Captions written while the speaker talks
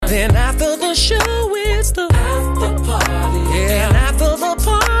Then after the show, it's the after party. Yeah, and after the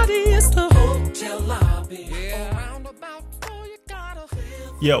party, it's the hotel lobby. Yeah, around about four, you gotta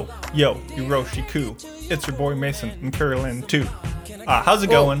feel. Yo, Hiroshi Ku. It's your boy Mason and Carolyn too. How's it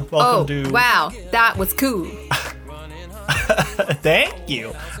going? Welcome to... Wow, that was cool. Thank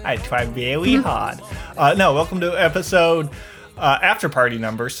you. I tried very hard. Welcome to episode after party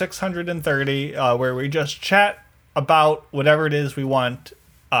number 630, where we just chat about whatever it is we want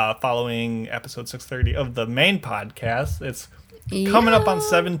following episode 630 of the main podcast. It's coming up on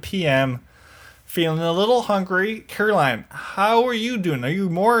 7 p.m. Feeling a little hungry. Caroline, how are you doing? Are you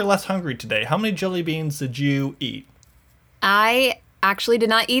more or less hungry today? How many jelly beans did you eat? I actually did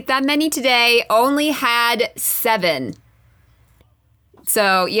not eat that many today. Only had 7.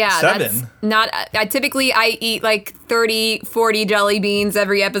 So, yeah. 7? That's not... I eat like 30, 40 jelly beans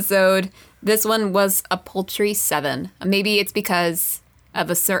every episode. This one was a paltry 7. Maybe it's because of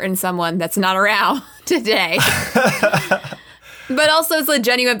a certain someone that's not around today. But also it's the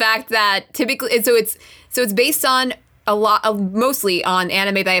genuine fact that typically... So it's based on mostly on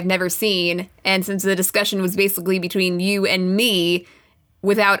anime that I've never seen. And since the discussion was basically between you and me...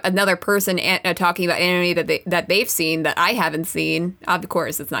 without another person talking about anime that they've seen that I haven't seen, of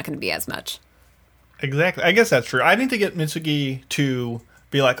course, it's not going to be as much. Exactly. I guess that's true. I need to get Mitsuki to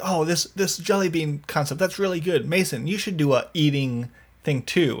be like, oh, this jelly bean concept, that's really good. Mason, you should do a eating thing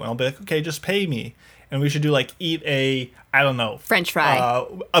too. And I'll be like, okay, just pay me. And we should do like eat a, I don't know. French fry.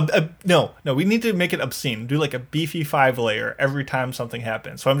 No, we need to make it obscene. Do like a beefy 5-layer every time something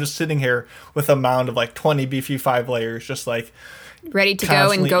happens. So I'm just sitting here with a mound of like 20 beefy 5-layers, just like... ready to go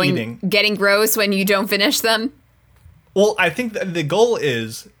and getting gross when you don't finish them? Well, I think that the goal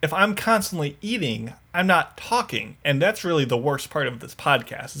is if I'm constantly eating, I'm not talking. And that's really the worst part of this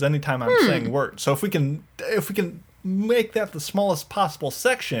podcast is anytime I'm saying words. So if we can make that the smallest possible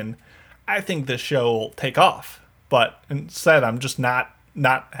section, I think this show will take off. But instead, I'm just not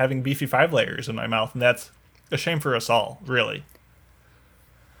having beefy 5-layers in my mouth. And that's a shame for us all, really.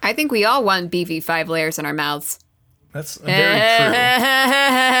 I think we all want beefy 5-layers in our mouths. That's very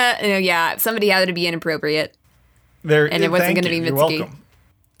true. Yeah, somebody had to be inappropriate. And it wasn't going to be Mitsuki. You're welcome.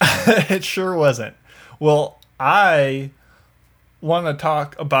 It sure wasn't. Well, I want to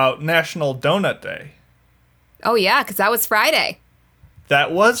talk about National Donut Day. Oh, yeah, because that was Friday.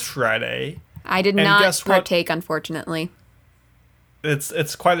 That was Friday. I did not partake, unfortunately.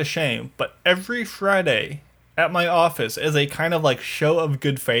 It's quite a shame, but every Friday... at my office as a kind of like show of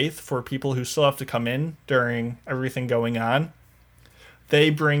good faith for people who still have to come in during everything going on, they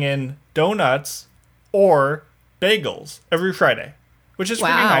bring in donuts or bagels every Friday, which is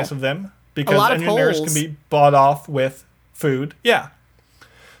pretty nice of them because engineers can be bought off with food. Yeah.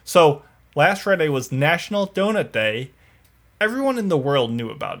 So last Friday was National Donut Day. Everyone in the world knew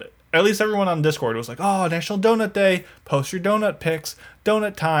about it. At least everyone on Discord was like, oh, National Donut Day, post your donut pics,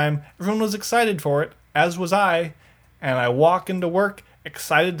 donut time. Everyone was excited for it. As was I, and I walk into work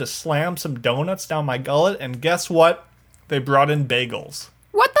excited to slam some donuts down my gullet, and guess what? They brought in bagels.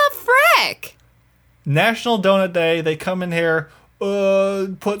 What the frick? National Donut Day, they come in here,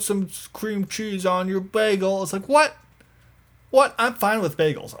 put some cream cheese on your bagel. It's like, what? What? I'm fine with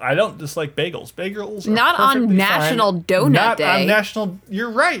bagels. I don't dislike bagels. Bagels are not on National Donut Day. Not on National... You're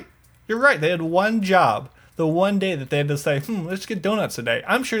right. They had one job. The one day that they had to say, let's get donuts today.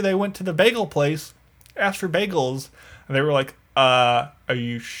 I'm sure they went to the bagel place, asked for bagels, and they were like, are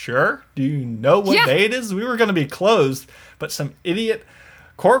you sure? Do you know what day it is? We were going to be closed, but some idiot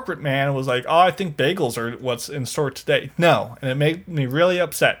corporate man was like, oh, I think bagels are what's in store today. No, and it made me really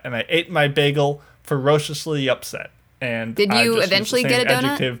upset, and I ate my bagel ferociously upset. And did you eventually get a donut?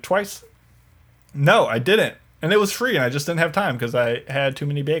 Adjective twice. No, I didn't, and it was free, and I just didn't have time because I had too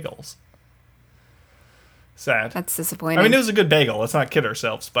many bagels. Sad. That's disappointing. I mean, it was a good bagel. Let's not kid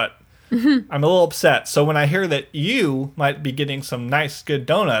ourselves, but I'm a little upset. So when I hear that you might be getting some nice, good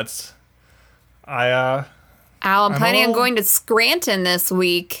donuts, I'm planning on going to Scranton this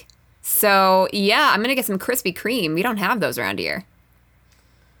week. So, yeah, I'm going to get some Krispy Kreme. We don't have those around here.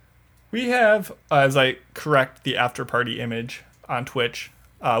 We have, as I correct the after party image on Twitch,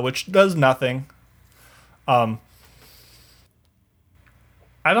 which does nothing. I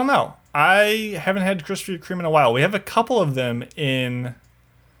don't know. I haven't had Krispy Kreme in a while. We have a couple of them in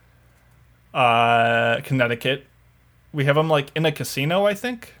Connecticut. We have them like in a casino, I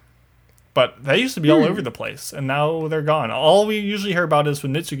think. But they used to be all over the place, and now they're gone. All we usually hear about is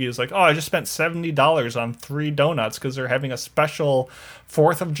when Mitsuki is like, oh, I just spent $70 on 3 donuts because they're having a special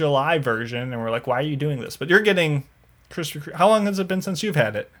 4th of July version. And we're like, why are you doing this? But you're getting Krispy Kreme. How long has it been since you've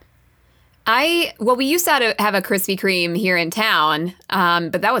had it? We used to have a Krispy Kreme here in town,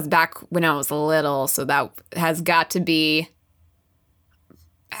 but that was back when I was little, so that has got to be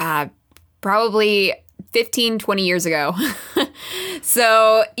probably 15, 20 years ago.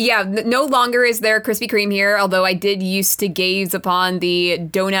 So, yeah, no longer is there Krispy Kreme here, although I did used to gaze upon the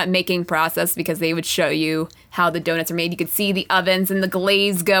donut making process because they would show you how the donuts are made. You could see the ovens and the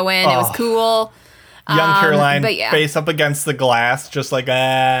glaze go in. It was cool. Young Caroline, face up against the glass, just like,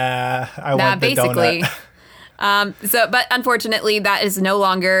 I want the basically. donut. But unfortunately, that is no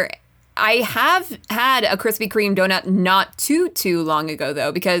longer. I have had a Krispy Kreme donut not too long ago,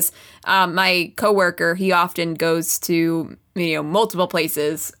 though, because my coworker, he often goes to multiple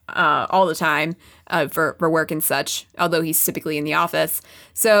places all the time for work and such, although he's typically in the office.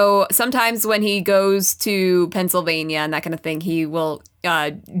 So sometimes when he goes to Pennsylvania and that kind of thing, he will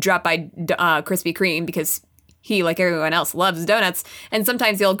drop by Krispy Kreme because he, like everyone else, loves donuts. And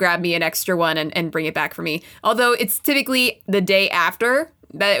sometimes he'll grab me an extra one and bring it back for me. Although it's typically the day after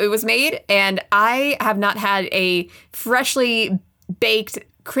that it was made, and I have not had a freshly baked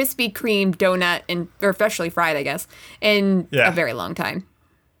Krispy Kreme donut or freshly fried, I guess, in a very long time.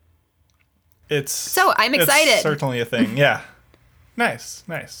 So I'm excited. It's certainly a thing. Yeah. Nice.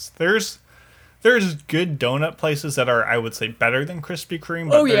 There's good donut places that are, I would say, better than Krispy Kreme,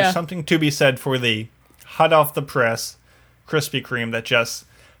 but there's something to be said for the hot off the press Krispy Kreme that just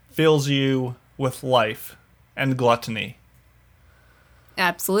fills you with life and gluttony.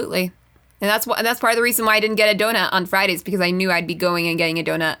 Absolutely. And that's part of the reason why I didn't get a donut on Fridays, because I knew I'd be going and getting a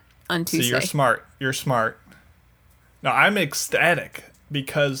donut on Tuesday. So you're smart. Now, I'm ecstatic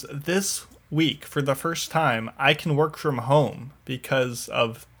because this week, for the first time, I can work from home because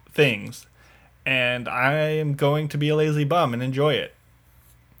of things. And I am going to be a lazy bum and enjoy it.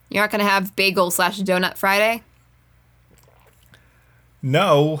 You're not going to have bagel/donut Friday?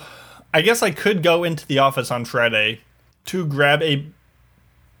 No. I guess I could go into the office on Friday to grab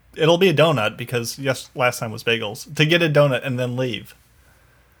it'll be a donut because, yes, last time was bagels, to get a donut and then leave.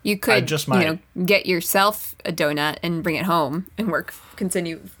 You could get yourself a donut and bring it home and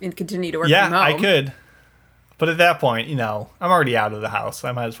continue to work from home. Yeah, I could. But at that point, I'm already out of the house.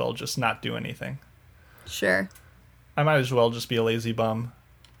 I might as well just not do anything. Sure. I might as well just be a lazy bum.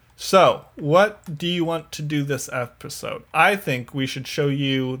 So, what do you want to do this episode? I think we should show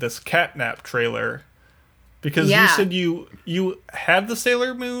you this Catnap trailer. Because you said you had the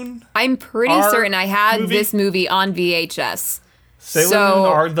Sailor Moon? I'm pretty certain I had this movie on VHS. Sailor Moon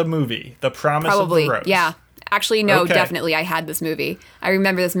are the movie, The Promise of the Rose. Yeah. Actually, no, definitely I had this movie. I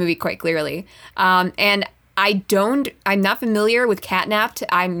remember this movie quite clearly. And I'm not familiar with Catnapped.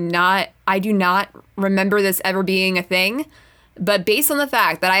 I do not remember this ever being a thing. But based on the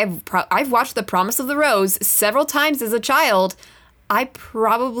fact that I've watched The Promise of the Rose several times as a child, I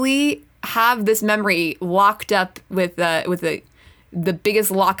probably have this memory locked up with the biggest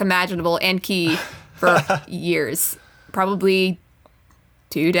lock imaginable and key for years. Probably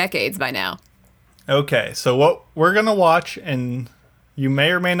 2 decades by now. Okay, so what we're going to watch, and you may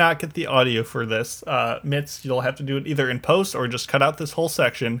or may not get the audio for this. Mitz, you'll have to do it either in post or just cut out this whole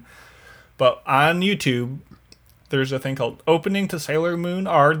section. But on YouTube, there's a thing called Opening to Sailor Moon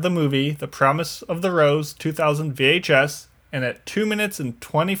R, the movie, The Promise of the Rose, 2000 VHS. And at 2 minutes and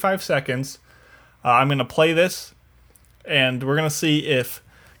 25 seconds, I'm going to play this. And we're going to see if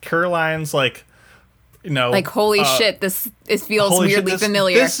Caroline's like, holy shit, this feels weirdly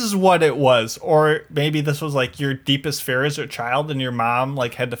familiar. This is what it was. Or maybe this was like your deepest fear as a child and your mom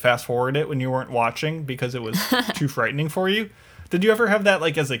had to fast forward it when you weren't watching because it was too frightening for you. Did you ever have that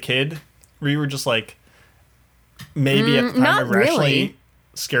as a kid where you were just maybe at the time irrationally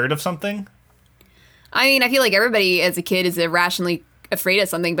scared of something? I mean, I feel like everybody as a kid is irrationally afraid of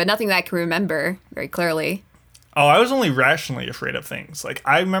something, but nothing that I can remember very clearly. Oh, I was only rationally afraid of things.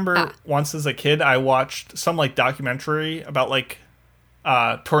 I remember once as a kid, I watched some documentary about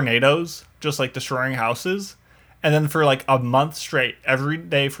tornadoes just destroying houses. And then for a month straight, every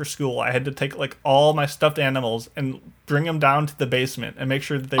day for school, I had to take all my stuffed animals and bring them down to the basement and make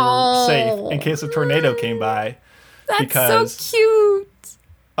sure that they were safe in case a tornado came by. That's so cute.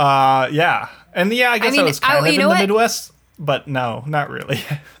 Yeah. And I guess I was kind of in the Midwest, but no, not really.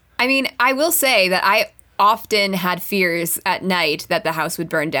 I mean, I will say that I often had fears at night that the house would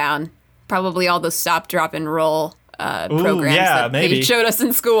burn down. Probably all those stop, drop, and roll programs that they showed us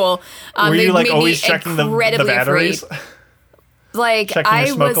in school. Were you always checking the batteries?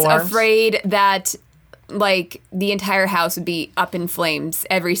 I was afraid that like the entire house would be up in flames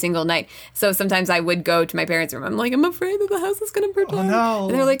every single night. So sometimes I would go to my parents' room. I'm like, I'm afraid that the house is going to burn down. no.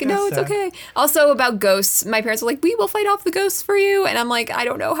 And they're like, no, it's That's okay. Also about ghosts, my parents were like, we will fight off the ghosts for you. And I'm like, I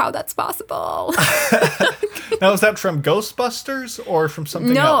don't know how that's possible. Now, is that from Ghostbusters or from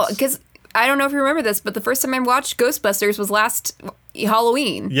something No, else? because I don't know if you remember this, but the first time I watched Ghostbusters was last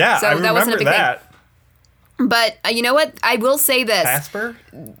Halloween. Yeah, so I that wasn't a remember big that. thing. But you know what? I will say this. Casper?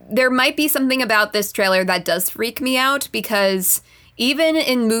 There might be something about this trailer that does freak me out because even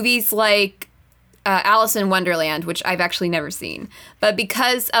in movies like Alice in Wonderland, which I've actually never seen, but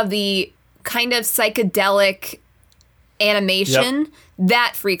because of the kind of psychedelic animation,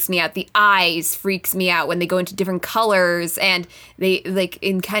 that freaks me out. The eyes freaks me out when they go into different colors and they like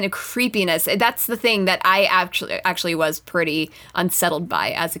in kind of creepiness. That's the thing that I actually was pretty unsettled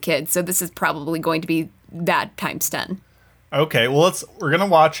by as a kid. So this is probably going to be that times 10. Okay, well we're gonna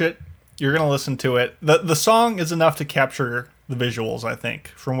watch it. You're gonna listen to it. The song is enough to capture the visuals, I think,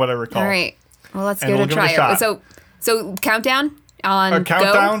 from what I recall. All right. Well, let's And go we'll to give it a try it. shot. So countdown on A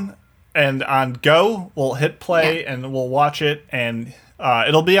countdown, go. and on go, we'll hit play and we'll watch it, and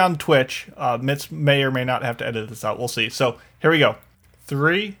it'll be on Twitch. Mitz may or may not have to edit this out. We'll see. So here we go.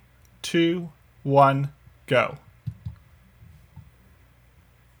 3, 2, 1, go.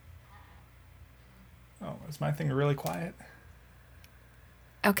 Oh, is my thing really quiet?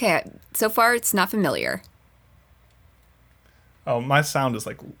 Okay. So far, it's not familiar. Oh, my sound is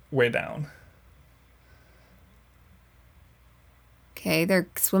like way down. Okay, they're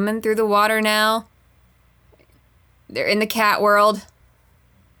swimming through the water now. They're in the cat world.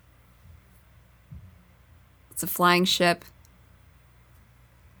 It's a flying ship.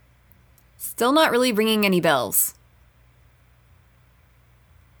 Still not really ringing any bells.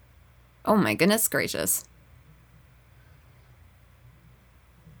 Oh my goodness gracious.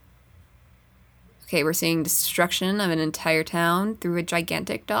 Okay, we're seeing destruction of an entire town through a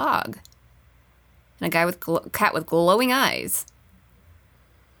gigantic dog. And a guy with cat with glowing eyes.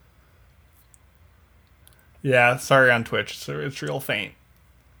 Yeah, sorry on Twitch. So it's real faint.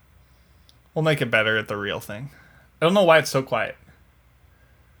 We'll make it better at the real thing. I don't know why it's so quiet.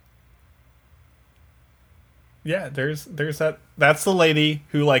 Yeah, there's that. That's the lady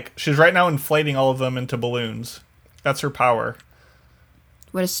who, like, she's right now inflating all of them into balloons. That's her power.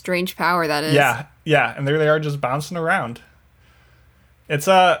 What a strange power that is. Yeah, and there they are just bouncing around. It's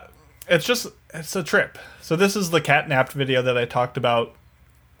a trip. So this is the catnapped video that I talked about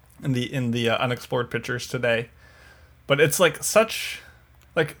in the unexplored pictures today. But it's like such,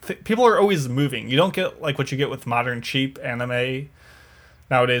 like, people are always moving. You don't get like what you get with modern cheap anime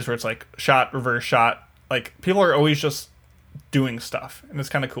nowadays, where it's like shot, reverse shot. Like, people are always just doing stuff, and it's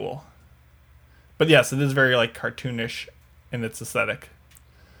kind of cool. But yes, it is very like cartoonish in its aesthetic.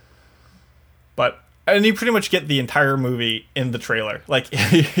 And you pretty much get the entire movie in the trailer. Like,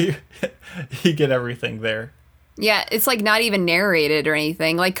 you get everything there. Yeah, it's like not even narrated or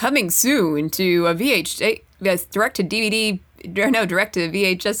anything. Like, coming soon to a direct to VHS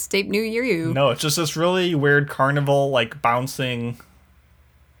tape New Year You. No, it's just this really weird carnival, like, bouncing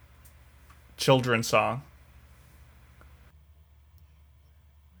children's song.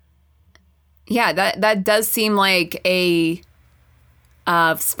 Yeah, that does seem like a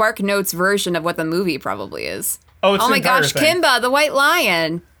Spark Notes version of what the movie probably is. Oh, it's oh the my entire gosh, thing. Kimba, the White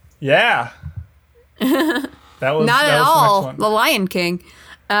Lion. Yeah. That was Not that at was all. the next The one. Lion King.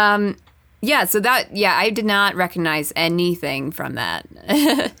 I did not recognize anything from that,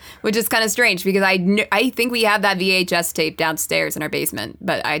 which is kind of strange because I think we have that VHS tape downstairs in our basement,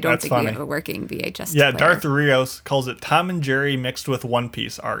 but I don't That's think funny. we have a working VHS Yeah, player. Darth Rios calls it Tom and Jerry mixed with One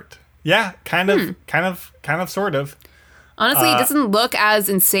Piece art. Yeah, kind of, sort of. Honestly, it doesn't look as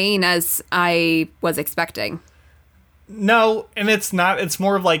insane as I was expecting. No, and it's not. It's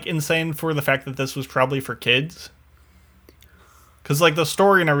more of like insane for the fact that this was probably for kids. Because, like, the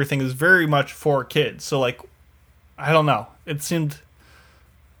story and everything is very much for kids. So, like, I don't know. It seemed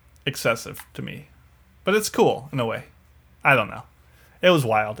excessive to me. But it's cool, in a way. I don't know. It was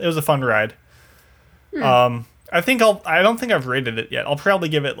wild. It was a fun ride. I don't think I've rated it yet. I'll probably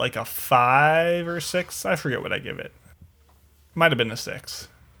give it, like, a 5 or 6. I forget what I give it. Might have been a 6.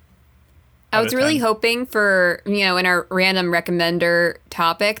 I out was of really 10. hoping for, in our random recommender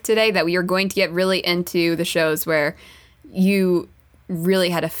topic today that we are going to get really into the shows where you really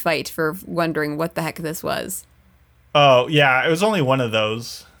had a fight for wondering what the heck this was. Oh, yeah. It was only one of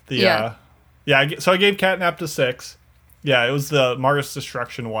those. Yeah. So I gave Catnap a 6. Yeah, it was the Mars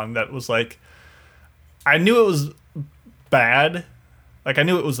Destruction one that was like... I knew it was bad. Like, I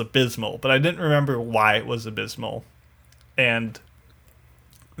knew it was abysmal, but I didn't remember why it was abysmal. And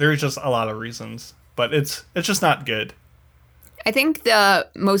there's just a lot of reasons but it's just not good. I think the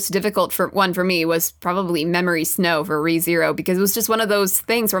most difficult one for me was probably Memory Snow for ReZero, because it was just one of those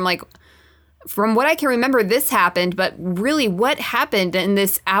things where I'm like, from what I can remember, this happened, but really what happened in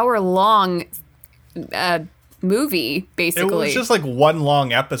this hour-long movie, basically? It was just like one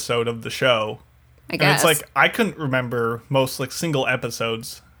long episode of the show. I guess. And it's like, I couldn't remember most like single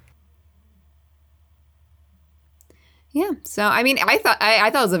episodes. Yeah. So, I mean, I thought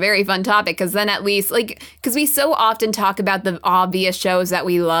it was a very fun topic, because then at least, like, because we so often talk about the obvious shows that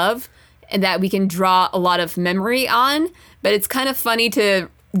we love and that we can draw a lot of memory on, but it's kind of funny to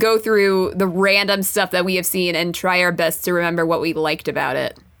go through the random stuff that we have seen and try our best to remember what we liked about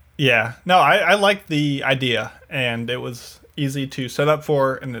it. Yeah. No, I like the idea, and it was easy to set up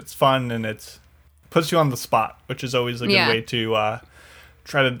for, and it's fun, and it puts you on the spot, which is always a good way to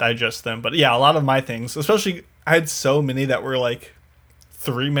try to digest them. But yeah, a lot of my things, especially, I had so many that were like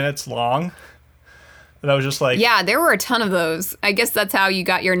 3 minutes long that I was just like... Yeah, there were a ton of those. I guess that's how you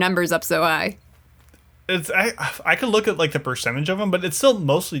got your numbers up so high. I could look at like the percentage of them, but it's still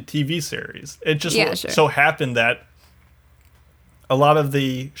mostly TV series. It just so happened that a lot of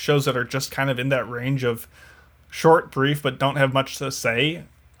the shows that are just kind of in that range of short, brief, but don't have much to say,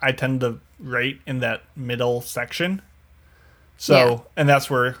 I tend to rate in that middle section. So, and that's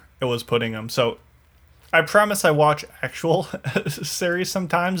where it was putting them. So I promise I watch actual series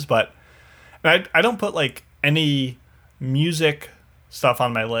sometimes, but I don't put like any music stuff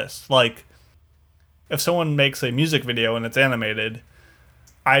on my list. Like, if someone makes a music video and it's animated,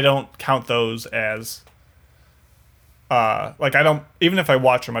 I don't count those as like, I don't, even if I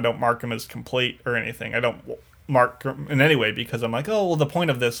watch them, I don't mark them as complete or anything. I don't mark them in any way, because I'm like, oh, well, the point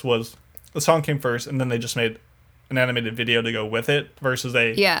of this was the song came first and then they just made an animated video to go with it, versus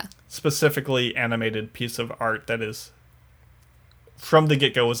a specifically animated piece of art that is from the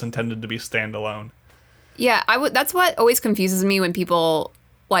get-go was intended to be standalone. Yeah, that's what always confuses me when people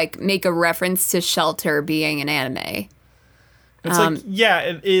like make a reference to Shelter being an anime. It's like, yeah,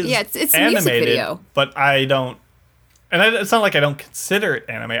 it is. Yeah, it's animated, a music video, but I don't. And it's not like I don't consider it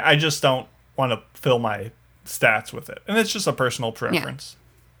anime. I just don't want to fill my stats with it, and it's just a personal preference.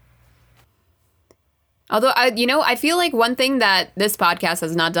 Although, I feel like one thing that this podcast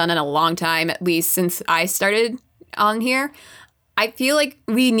has not done in a long time, at least since I started on here, I feel like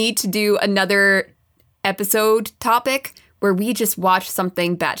we need to do another episode topic where we just watch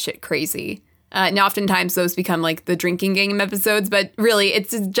something batshit crazy. And oftentimes those become like the drinking game episodes, but really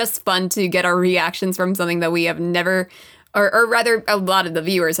it's just fun to get our reactions from something that we have never, or rather a lot of the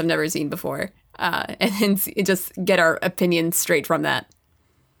viewers have never seen before. And just get our opinions straight from that.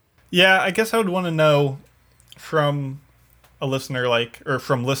 Yeah, I guess I would want to know from a listener, like, or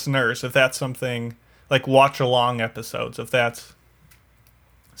from listeners, if that's something like watch along episodes, if that's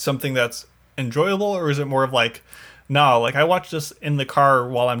something that's enjoyable, or is it more of like, no, like I watch this in the car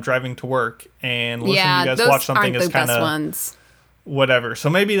while I'm driving to work, and listening to you guys watch something is kind of whatever. So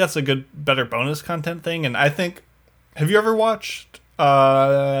maybe that's a better bonus content thing. And I think, have you ever watched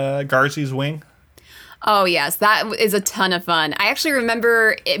Garzy's Wing? Oh, yes. That is a ton of fun. I actually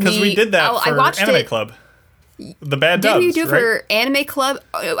remember it. Because we did that for Anime Club. The Bad Dubs, did we do right? for Anime Club?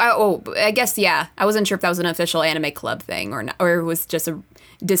 I guess, yeah. I wasn't sure if that was an official Anime Club thing or not, or it was just a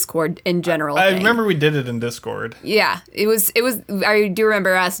Discord in general I thing. remember we did it in Discord. Yeah, it was. I do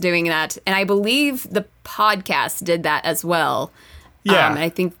remember us doing that. And I believe the podcast did that as well. Yeah. I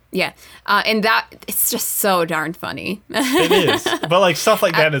think, yeah. And that, it's just so darn funny. It is. But like stuff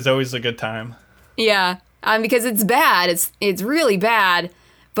like that is always a good time. Yeah, because it's bad. It's really bad,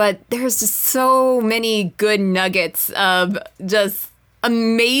 but there's just so many good nuggets of just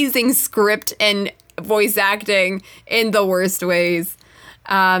amazing script and voice acting in the worst ways.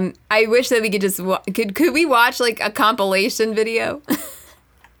 I wish that we could just could we watch like a compilation video?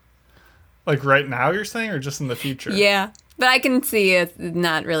 Like right now, you're saying, or just in the future? Yeah, but I can see it's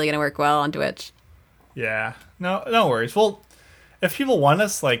not really gonna work well on Twitch. Yeah, no worries. Well, if people want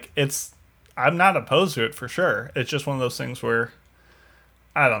us, like, I'm not opposed to it for sure. It's just one of those things where,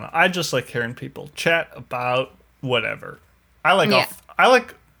 I don't know. I just like hearing people chat about whatever. I like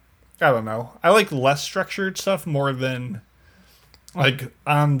less structured stuff more than like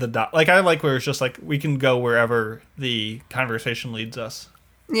on the dot. Like, I like where it's just like we can go wherever the conversation leads us.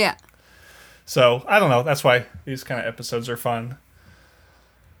 Yeah. So I don't know. That's why these kind of episodes are fun.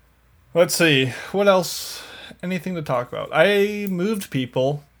 Let's see. What else? Anything to talk about? I moved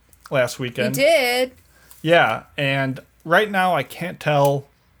people last weekend. You did? Yeah, and right now I can't tell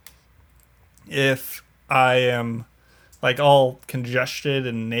if I am like all congested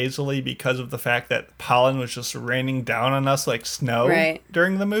and nasally because of the fact that pollen was just raining down on us like snow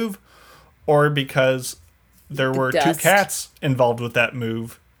during the move, or because there were two dust. cats involved with that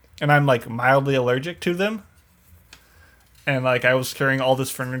move, and I'm like mildly allergic to them. And like I was carrying all this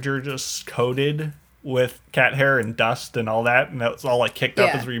furniture just coated with cat hair and dust and all that, and that was all like kicked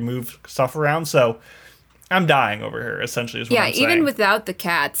up Yeah. as we moved stuff around. So I'm dying over here, essentially, is what Yeah, I'm saying. even without the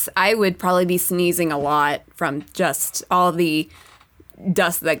cats, I would probably be sneezing a lot from just all the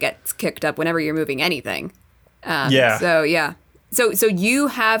dust that gets kicked up whenever you're moving anything. Yeah. So yeah. So you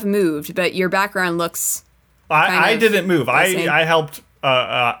have moved, but your background looks. I of didn't move. same. I helped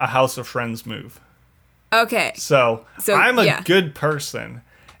a house of friends move. Okay. So I'm a yeah. good person,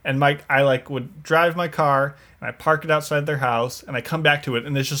 and I like would drive my car and I park it outside their house, and I come back to it,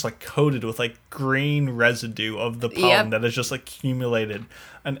 and it's just like coated with like green residue of the pollen Yep. that has just accumulated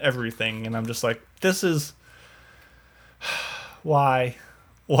on everything, and I'm just like, this is why.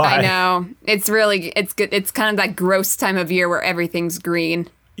 I know. It's good. It's kind of that gross time of year where everything's green.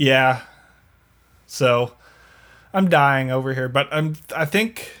 Yeah. So I'm dying over here, but I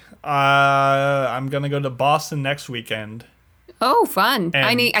think I'm gonna go to Boston next weekend. Oh, fun. And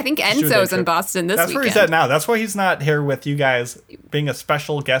I think just do a day Enzo's in trip. Boston this That's weekend. where he's at now. That's why he's not here with you guys being a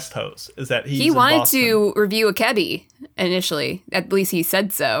special guest host. Is that He in wanted Boston. to review a Kebi initially. At least he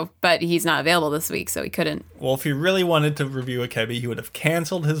said so, but he's not available this week, so he couldn't. Well, if he really wanted to review a Kebi, he would have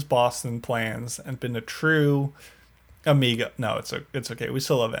canceled his Boston plans and been a true amigo. No, it's okay. We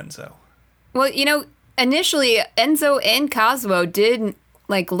still love Enzo. Well, initially Enzo and Cosmo did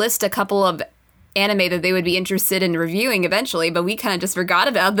like list a couple of anime that they would be interested in reviewing eventually, but we kind of just forgot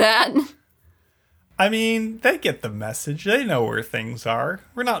about that. I mean, they get the message. They know where things are.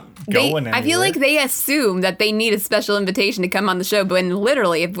 We're not going anywhere. I feel like they assume that they need a special invitation to come on the show, but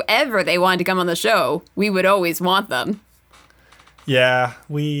literally, if ever they wanted to come on the show, we would always want them. Yeah,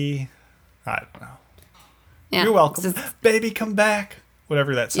 I don't know. Yeah, You're welcome. it's just- Baby, come back.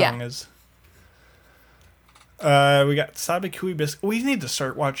 Whatever that song Yeah. is. We got Sabikui Biscuit. We need to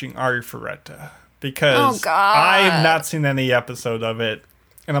start watching Ari Ferretta because Oh, God. I have not seen any episode of it.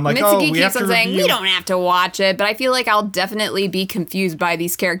 And I'm like, Mitsuki we have keeps to on saying, review. we don't have to watch it, but I feel like I'll definitely be confused by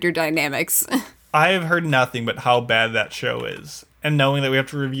these character dynamics. I have heard nothing but how bad that show is. And knowing that we have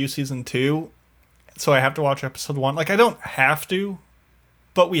to review season 2, so I have to watch episode 1. Like, I don't have to,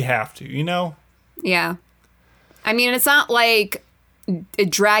 but we have to, you know? Yeah. I mean, it's not like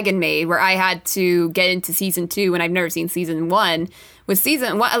Dragon Maid where I had to get into season 2 when I've never seen season 1. With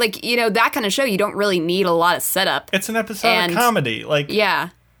season 1, like, that kind of show, you don't really need a lot of setup. It's an episodic And- comedy. Like, Yeah.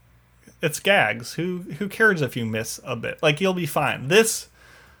 it's gags. Who cares if you miss a bit? Like, you'll be fine. This,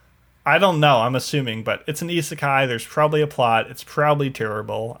 I don't know. I'm assuming, but it's an isekai. There's probably a plot. It's probably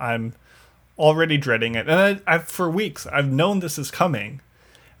terrible. I'm already dreading it. And I for weeks, I've known this is coming.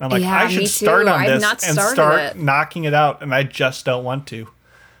 And I'm like, Yeah, I me should start too. on I've this not and started start it. knocking it out. And I just don't want to.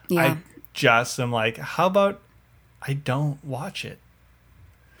 Yeah. I just am like, how about I don't watch it?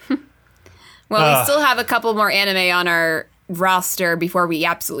 Well, we still have a couple more anime on our roster before we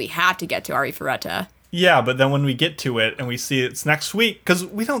absolutely have to get to Ari Ferretta. Yeah, but then when we get to it and we see it's next week, because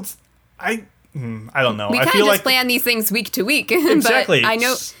we don't, I don't know. We I kind of feel just like plan these things week to week. Exactly. But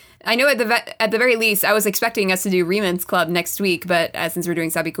I know at the very least, I was expecting us to do Reman's Club next week, but since we're doing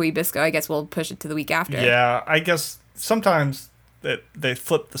Sabikui Bisco, I guess we'll push it to the week after. Yeah, I guess sometimes that they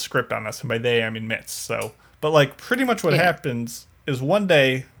flip the script on us, and by they I mean Mitz. So, but like pretty much what Yeah. happens is one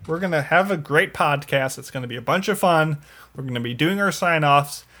day we're gonna have a great podcast. It's gonna be a bunch of fun. We're gonna be doing our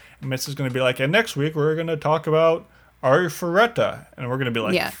sign-offs, and Mitz is gonna be like, and next week we're gonna talk about Ari Ferretta, and we're gonna be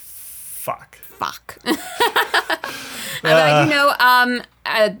like, Yeah. fuck. Fuck.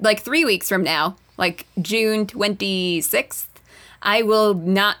 But like 3 weeks from now, like June 26th, I will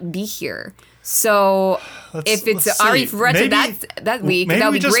not be here. So if it's let's Ari see. Ferretta Maybe- that week, maybe that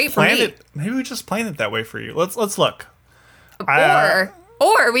we would be just great for plan me. it. Maybe we just plan it that way for you. Let's look.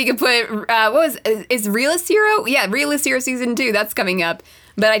 Or we could put is Realist Hero? Yeah, Realist Hero season 2. That's coming up.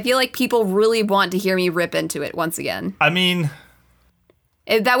 But I feel like people really want to hear me rip into it once again. I mean,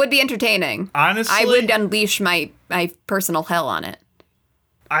 That would be entertaining. honestly, I would unleash my personal hell on it.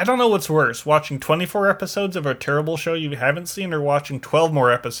 I don't know what's worse, watching 24 episodes of a terrible show you haven't seen or watching 12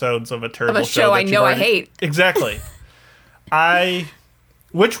 more episodes of a terrible show that I you've know I already- hate. Exactly.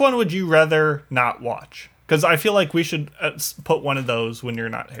 Which one would you rather not watch? Because I feel like we should put one of those when you're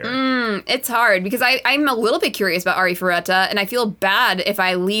not here. It's hard because I'm a little bit curious about Ari Ferretta, and I feel bad if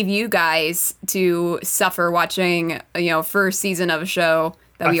I leave you guys to suffer watching, first season of a show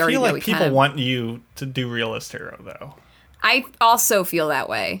that we I already feel know like people want you to do Realist Hero, though. I also feel that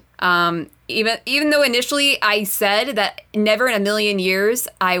way. Even though initially I said that never in a million years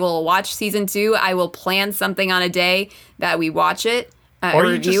I will watch season 2, I will plan something on a day that we watch it. Or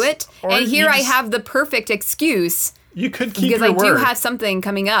you review just- it. or And here you I just- have the perfect excuse You could keep because your I word. do have something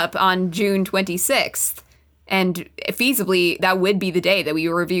coming up on June 26th. And feasibly, that would be the day that we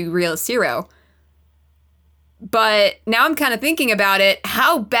review Realist Hero. But now I'm kind of thinking about it.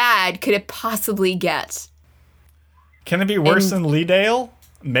 How bad could it possibly get? Can it be worse than Lee Dale?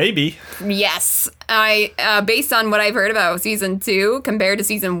 Maybe. Yes, based on what I've heard about season 2 compared to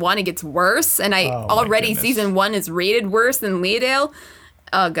season 1, it gets worse, and my already goodness. season 1 is rated worse than Leadale.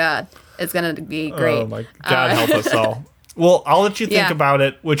 Oh god, it's gonna be great. Oh my God, help us all. Well, I'll let you think Yeah. about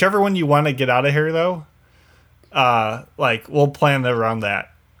it. Whichever one you want to get out of here, though, we'll plan around that.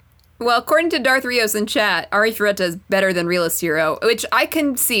 Well, according to Darth Rios in chat, Ari Fureta is better than Realist Hero, which I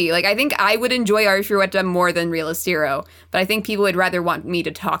can see. Like, I think I would enjoy Ari Fureta more than Realist Hero, but I think people would rather want me to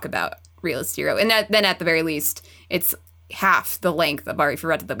talk about Realist Hero. And then at the very least, it's half the length of Ari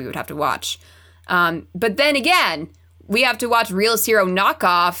Fureta that we would have to watch. But then again, we have to watch Realist Hero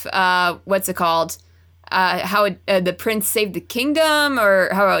knockoff, what's it called? How the Prince Saved the Kingdom,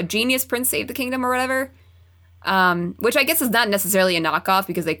 or how a Genius Prince Saved the Kingdom, or whatever. Which I guess is not necessarily a knockoff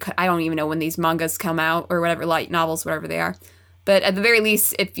because I don't even know when these mangas come out or whatever, light novels, whatever they are. But at the very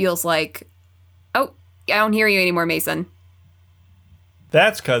least, it feels like... Oh, I don't hear you anymore, Mason.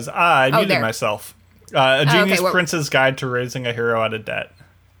 That's because I muted there. myself. A Genius okay, well- Prince's Guide to Raising a Hero Out of Debt.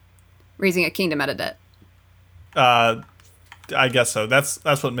 Raising a Kingdom out of debt. I guess so. That's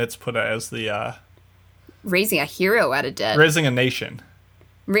what Mitz put it as the Raising a hero out of debt. Raising a Nation.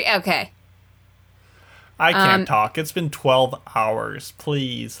 Okay. I can't talk. It's been 12 hours.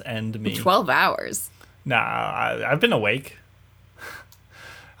 Please end me. 12 hours. Nah, I've been awake.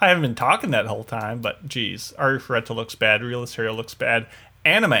 I haven't been talking that whole time, but geez. Ari Fureta looks bad. Realist Hero looks bad.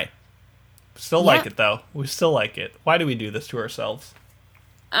 Anime. Still like Yeah. it, though. We still like it. Why do we do this to ourselves?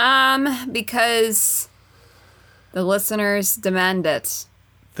 Because the listeners demand it.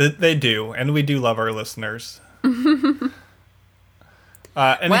 They do, and we do love our listeners. Anything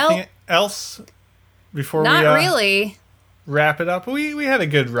Well, else before Not we really. wrap it up? We had a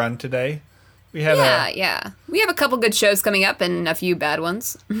good run today. We had Yeah. We have a couple good shows coming up and a few bad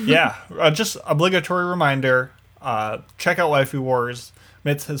ones. just obligatory reminder, check out Waifu Wars.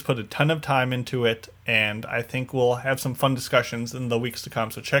 Mitz has put a ton of time into it, and I think we'll have some fun discussions in the weeks to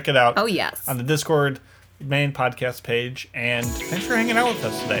come, so check it out. Oh, yes. On the Discord main podcast page, and thanks for hanging out with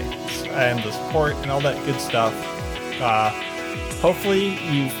us today, and the support and all that good stuff. Hopefully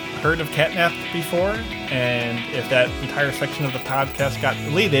you've heard of Catnap before, and if that entire section of the podcast got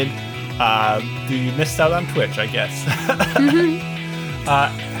deleted, you missed out on Twitch, I guess.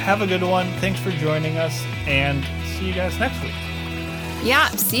 Have a good one. Thanks for joining us, and see you guys next week. Yeah,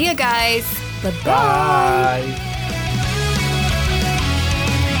 see you guys. Bye-bye. Bye.